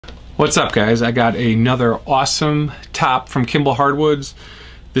What's up, guys? I got another awesome top from Kimball Hardwoods.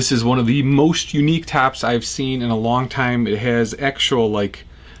 This is one of the most unique tops I've seen in a long time. It has actual like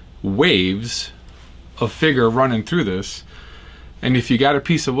waves of figure running through this. And if you got a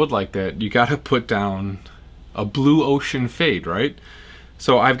piece of wood like that, you got to put down a blue ocean fade, right?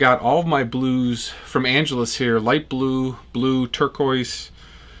 So I've got all of my blues from Angelus here: light blue, blue, turquoise,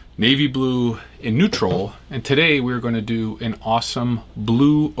 navy blue, and neutral. And today we're going to do an awesome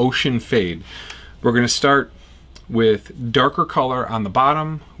blue ocean fade. We're going to start with darker color on the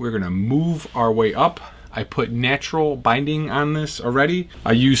bottom. We're going to move our way up. I put natural binding on this already.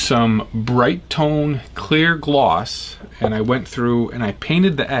 I used some bright tone clear gloss, and I went through and I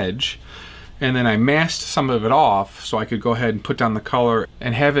painted the edge, and then I masked some of it off so I could go ahead and put down the color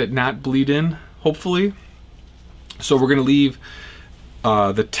and have it not bleed in, hopefully. So we're going to leave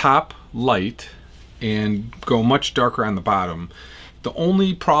the top light and go much darker on the bottom. The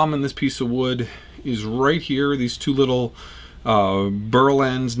only problem in this piece of wood is right here, these two little burl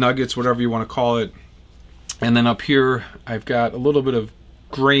ends, nuggets, whatever you want to call it. And then up here I've got a little bit of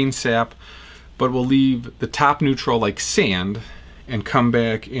grain sap, but we'll leave the top neutral like sand and come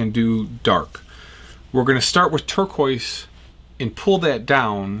back and do dark. We're going to start with turquoise and pull that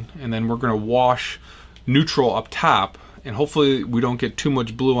down, and then we're going to wash neutral up top, and hopefully we don't get too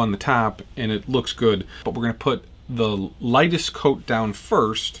much blue on the top and it looks good. But we're going to put the lightest coat down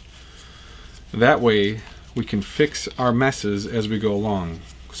first. That way we can fix our messes as we go along.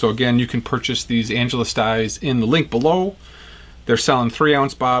 So again, you can purchase these Angelus dyes in the link below. They're selling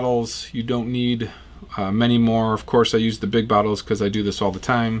 3-ounce bottles. You don't need many more. Of course, I use the big bottles because I do this all the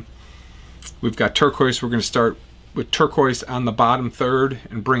time. We've got turquoise. We're going to start with turquoise on the bottom third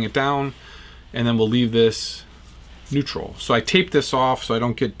and bring it down, and then we'll leave this neutral. So I tape this off so I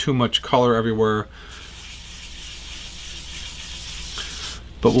don't get too much color everywhere.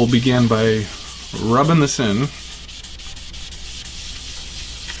 But we'll begin by rubbing this in.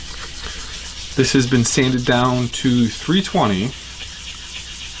 This has been sanded down to 320.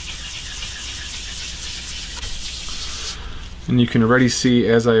 And you can already see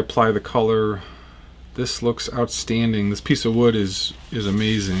as I apply the color, this looks outstanding. This piece of wood is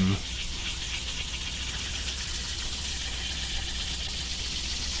amazing.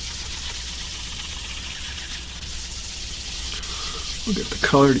 We'll get the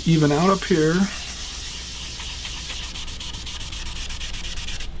color to even out up here.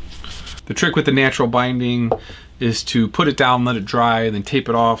 The trick with the natural binding is to put it down, let it dry, and then tape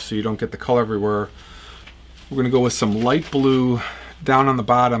it off so you don't get the color everywhere. We're going to go with some light blue down on the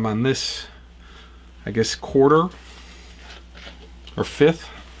bottom on this, I guess, quarter or fifth.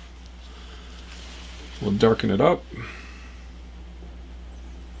 We'll darken it up.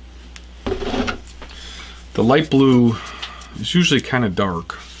 The light blue is usually kind of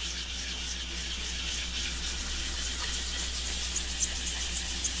dark.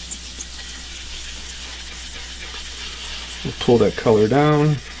 We'll pull that color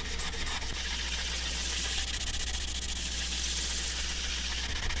down.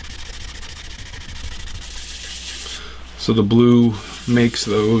 So the blue makes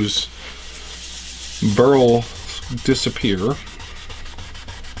those burls disappear.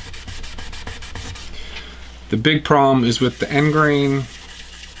 The big problem is with the end grain.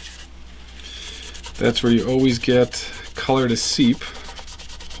 That's where you always get color to seep.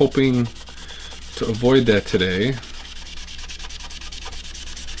 Hoping to avoid that today.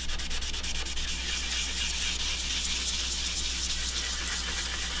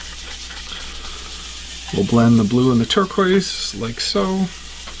 We'll blend the blue and the turquoise like so.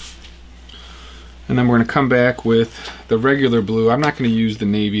 And then we're going to come back with the regular blue. I'm not going to use the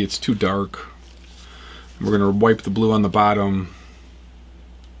navy, it's too dark. We're going to wipe the blue on the bottom.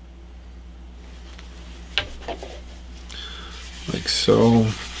 Like so.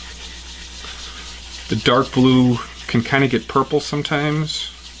 The dark blue can kind of get purple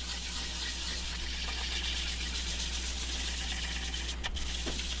sometimes.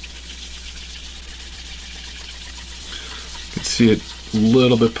 You can see it a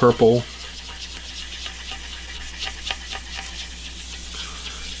little bit purple.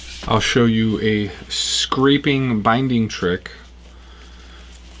 I'll show you a scraping binding trick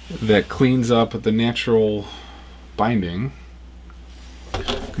that cleans up the natural binding. I'm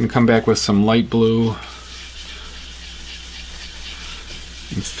going to come back with some light blue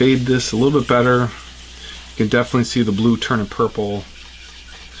and fade this a little bit better. You can definitely see the blue turning purple.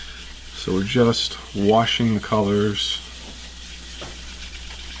 So we're just washing the colors.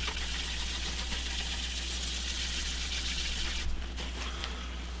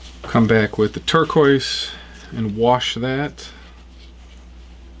 Come back with the turquoise and wash that.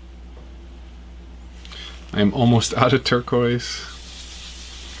 I'm almost out of turquoise.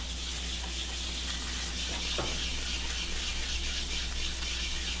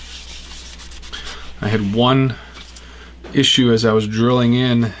 I had one issue as I was drilling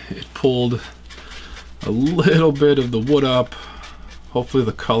in. It pulled a little bit of the wood up. Hopefully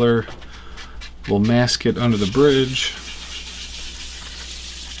the color will mask it under the bridge.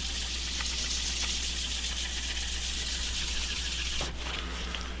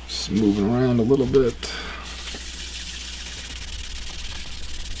 Just moving around a little bit.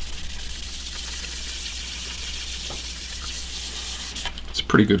 It's a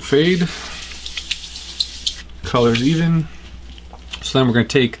pretty good fade. Color's even. So then we're going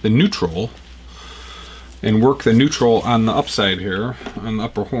to take the neutral and work the neutral on the upside here, on the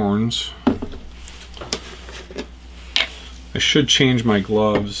upper horns. I should change my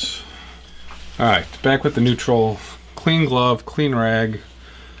gloves. Alright, back with the neutral. Clean glove, clean rag.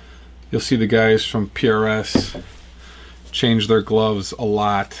 You'll see the guys from PRS change their gloves a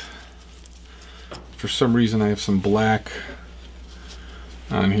lot. For some reason I have some black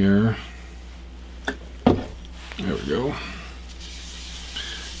on here. There we go.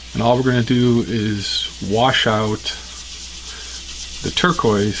 And all we're going to do is wash out the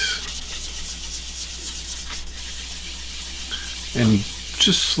turquoise and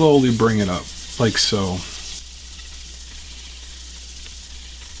just slowly bring it up, like so.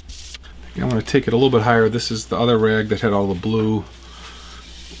 I'm going to take it a little bit higher. This is the other rag that had all the blue.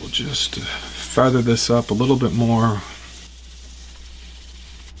 We'll just feather this up a little bit more.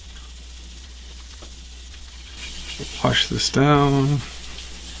 Wash this down.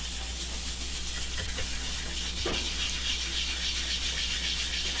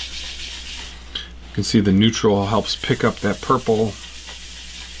 You can see the neutral helps pick up that purple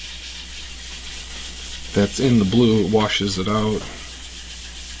that's in the blue. It washes it out.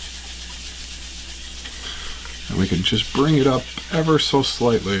 And we can just bring it up ever so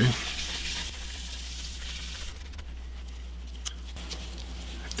slightly.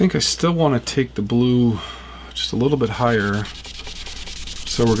 I think I still want to take the blue just a little bit higher,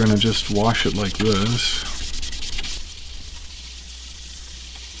 so we're going to just wash it like this.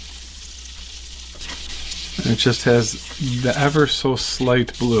 And it just has the ever so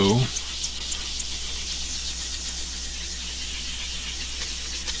slight blue.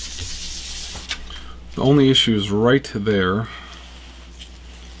 The only issue is right there.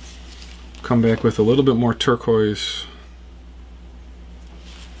 Come back with a little bit more turquoise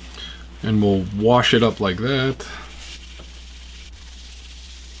and we'll wash it up like that.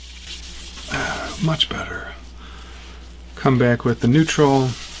 Much better. Come back with the neutral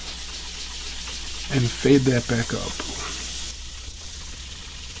and fade that back up.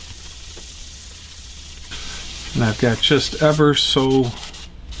 And I've got just ever so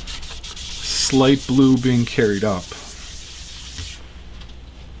slight blue being carried up.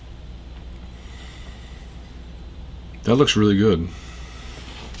 That looks really good.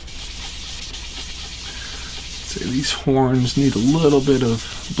 So these horns need a little bit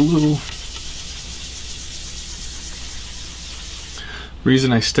of blue.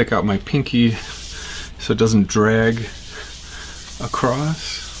 Reason I stick out my pinky so it doesn't drag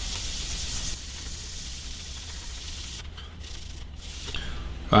across.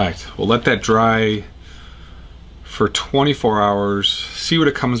 Alright, we'll let that dry for 24 hours, see what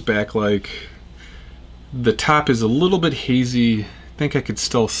it comes back like. The top is a little bit hazy. I think I could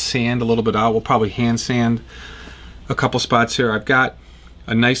still sand a little bit out. We'll probably hand sand a couple spots here. I've got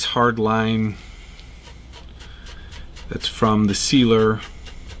a nice hard line that's from the sealer.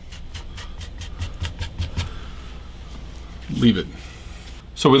 Leave it.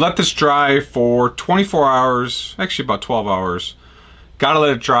 So we let this dry for 24 hours, actually about 12 hours. Gotta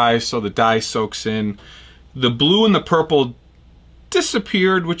let it dry so the dye soaks in. The blue and the purple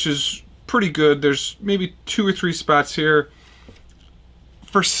disappeared, which is pretty good. There's maybe 2 or 3 spots here.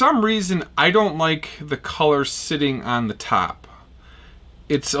 For some reason, I don't like the color sitting on the top.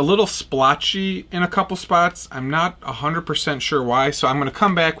 It's a little splotchy in a couple spots. I'm not 100% sure why, so I'm gonna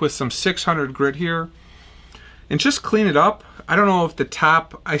come back with some 600 grit here and just clean it up. I don't know if the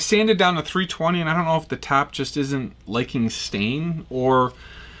top, I sanded down to 320 and I don't know if the top just isn't liking stain or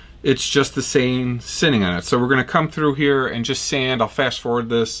it's just the same sitting on it. So we're gonna come through here and just sand. I'll fast forward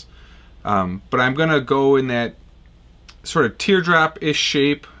this. But I'm gonna go in that sort of teardrop-ish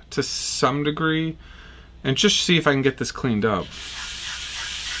shape to some degree and just see if I can get this cleaned up.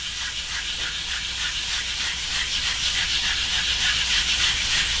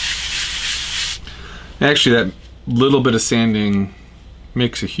 Actually, that little bit of sanding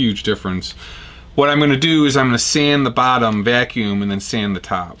makes a huge difference. What I'm gonna do is I'm gonna sand the bottom, vacuum, and then sand the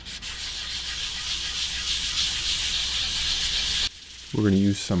top. We're going to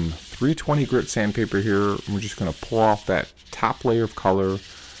use some 320 grit sandpaper here. We're just going to pull off that top layer of color.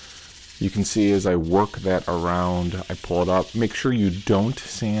 You can see as I work that around, I pull it up. Make sure you don't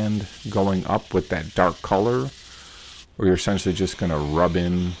sand going up with that dark color, or you're essentially just going to rub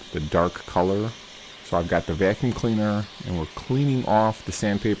in the dark color. So I've got the vacuum cleaner, and we're cleaning off the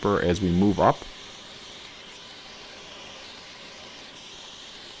sandpaper as we move up.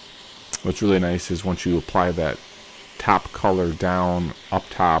 What's really nice is once you apply that top color down up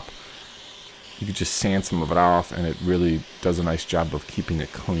top, you can just sand some of it off, and it really does a nice job of keeping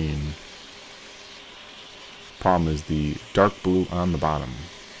it clean. Problem is the dark blue on the bottom.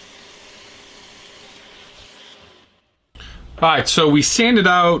 Alright, so we sanded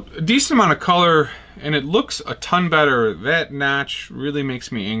out a decent amount of color and it looks a ton better. That notch really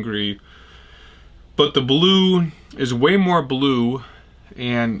makes me angry. But the blue is way more blue,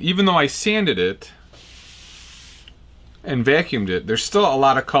 and even though I sanded it and vacuumed it, there's still a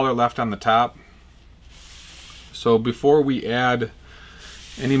lot of color left on the top. So before we add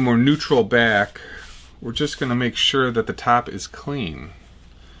any more neutral back, we're just going to make sure that the top is clean.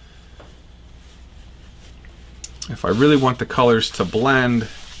 If I really want the colors to blend,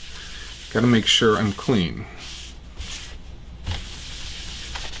 got to make sure I'm clean.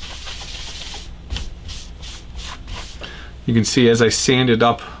 You can see as I sanded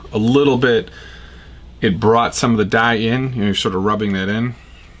up a little bit, it brought some of the dye in. You're sort of rubbing that in.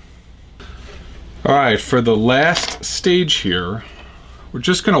 Alright, for the last stage here, we're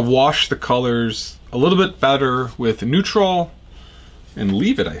just going to wash the colors a little bit better with neutral and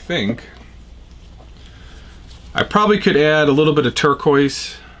leave it, I think. I probably could add a little bit of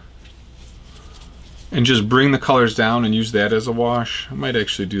turquoise and just bring the colors down and use that as a wash. I might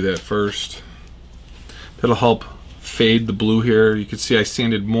actually do that first. That'll help fade the blue here. You can see I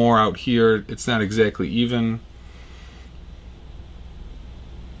sanded more out here. It's not exactly even.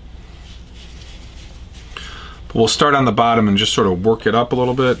 But we'll start on the bottom and just sort of work it up a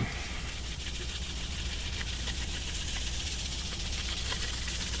little bit.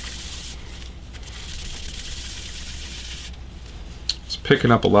 It's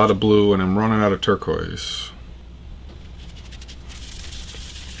picking up a lot of blue and I'm running out of turquoise.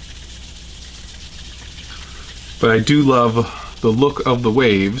 But I do love the look of the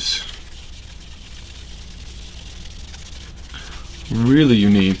waves. Really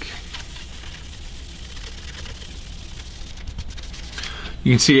unique.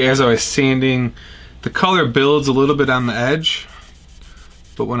 You can see as I was sanding, the color builds a little bit on the edge,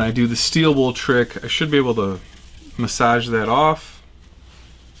 but when I do the steel wool trick, I should be able to massage that off.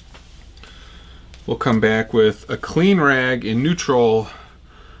 We'll come back with a clean rag in neutral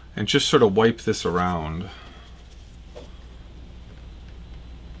and just sort of wipe this around.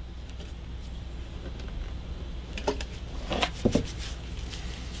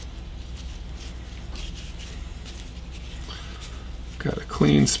 Got a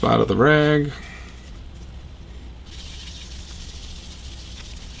clean spot of the rag.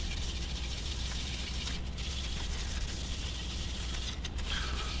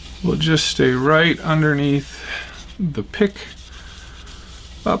 We'll just stay right underneath the pick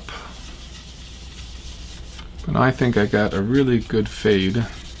up. And I think I got a really good fade.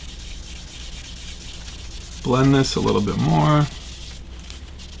 Blend this a little bit more.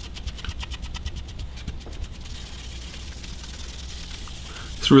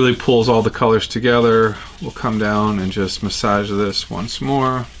 This really pulls all the colors together. We'll come down and just massage this once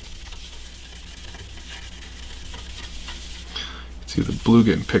more. See the blue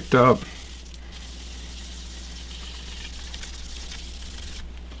getting picked up.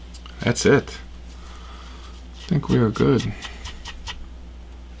 That's it. I think we are good.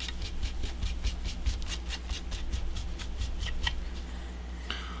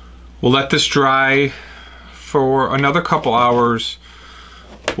 We'll let this dry for another couple hours.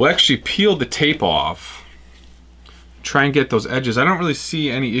 We'll actually peel the tape off. Try and get those edges. I don't really see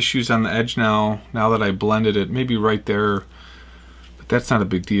any issues on the edge now that I blended it. Maybe right there. That's not a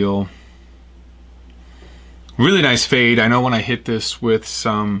big deal. Really nice fade. I know when I hit this with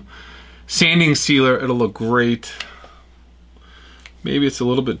some sanding sealer, it'll look great. Maybe it's a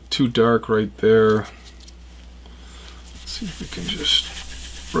little bit too dark right there. Let's see if we can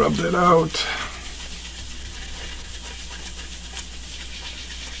just rub that out.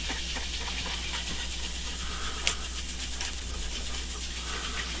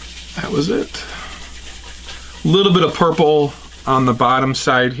 That was it. A little bit of purple on the bottom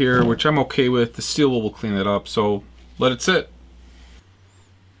side here, which I'm okay with. The steel wool will clean it up, so let it sit.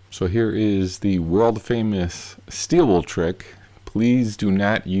 So here is the world famous steel wool trick. Please do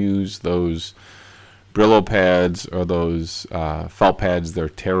not use those Brillo pads or those felt pads, they're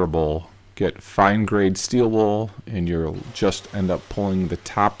terrible. Get fine grade steel wool and you'll just end up pulling the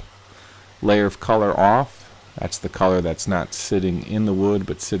top layer of color off. That's the color that's not sitting in the wood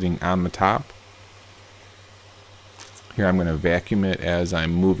but sitting on the top. Here I'm going to vacuum it as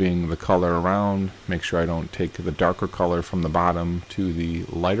I'm moving the color around. Make sure I don't take the darker color from the bottom to the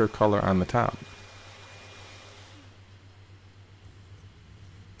lighter color on the top.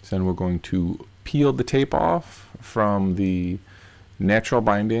 So then we're going to peel the tape off from the natural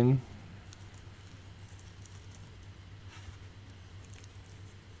binding.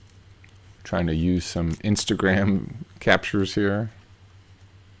 Trying to use some Instagram captures here.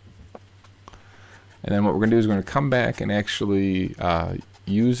 And then what we're going to do is we're going to come back and actually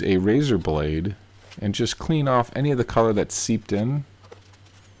use a razor blade and just clean off any of the color that's seeped in.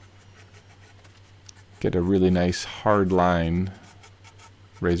 Get a really nice hard line.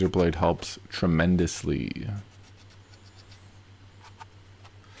 Razor blade helps tremendously.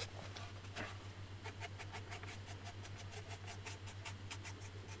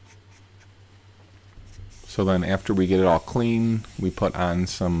 So then after we get it all clean, we put on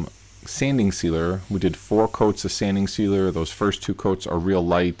some sanding sealer. We did 4 coats of sanding sealer. Those first 2 coats are real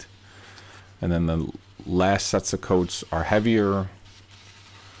light, and then the last sets of coats are heavier.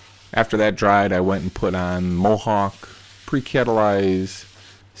 After that dried, I went and put on Mohawk pre-catalyzed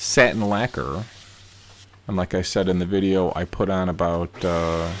satin lacquer, and like I said in the video, I put on about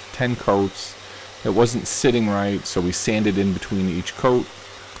 10 coats. It wasn't sitting right, so we sanded in between each coat,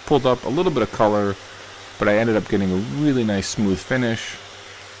 pulled up a little bit of color, but I ended up getting a really nice smooth finish.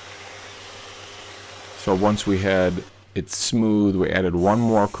 So once we had it smooth, we added 1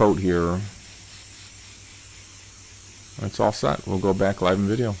 more coat here. It's all set. We'll go back live in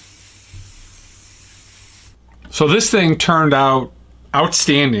video. So this thing turned out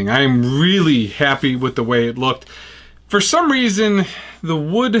outstanding. I'm really happy with the way it looked. For some reason, the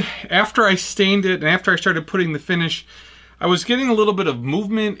wood, after I stained it and after I started putting the finish, I was getting a little bit of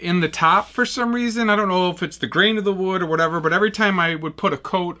movement in the top for some reason. I don't know if it's the grain of the wood or whatever, but every time I would put a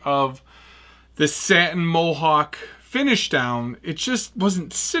coat of this satin Mohawk finish down, it just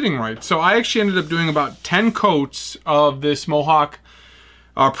wasn't sitting right. So I actually ended up doing about 10 coats of this Mohawk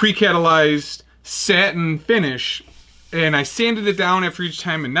pre-catalyzed satin finish, and I sanded it down after each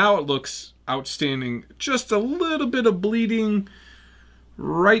time, and now it looks outstanding. Just a little bit of bleeding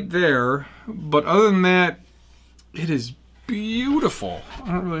right there, but other than that, it is beautiful.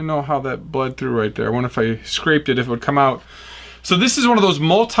 I don't really know how that bled through right there. I wonder if I scraped it, if it would come out. So this is one of those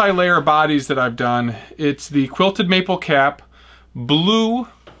multi-layer bodies that I've done. It's the quilted maple cap, blue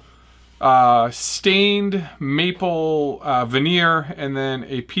stained maple veneer, and then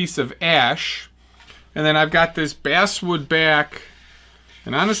a piece of ash. And then I've got this basswood back,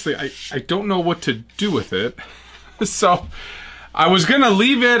 and honestly, I don't know what to do with it. So I was gonna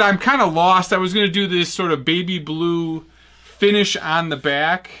leave it. I'm kind of lost. I was gonna do this sort of baby blue finish on the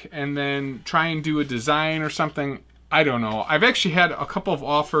back and then try and do a design or something. I don't know. I've actually had a couple of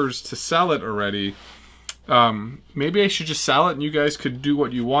offers to sell it already. Maybe I should just sell it and you guys could do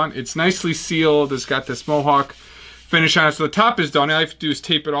what you want. It's nicely sealed. It's got this Mohawk finish on it. So the top is done. All I have to do is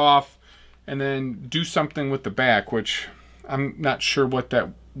tape it off and then do something with the back, which I'm not sure what that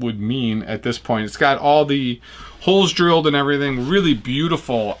would mean at this point. It's got all the holes drilled and everything. Really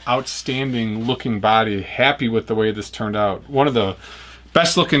beautiful, outstanding looking body. Happy with the way this turned out. One of the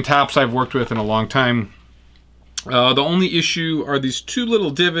best looking tops I've worked with in a long time. The only issue are these 2 little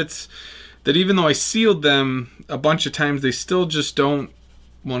divots that, even though I sealed them a bunch of times, they still just don't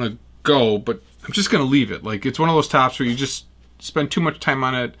want to go, but I'm just going to leave it. Like, it's one of those tops where you just spend too much time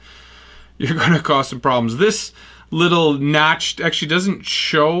on it, you're going to cause some problems. This little notch actually doesn't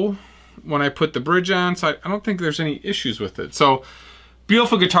show when I put the bridge on, so I don't think there's any issues with it. So,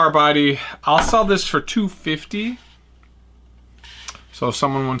 beautiful guitar body. I'll sell this for $250. So if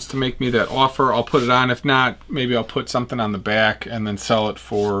someone wants to make me that offer, I'll put it on. If not, maybe I'll put something on the back and then sell it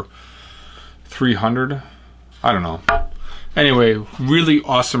for $300. I don't know. Anyway, really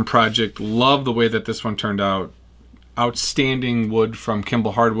awesome project. Love the way that this one turned out. Outstanding wood from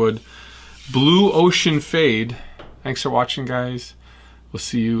Kimball Hardwood. Blue Ocean Fade. Thanks for watching, guys. We'll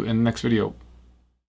see you in the next video.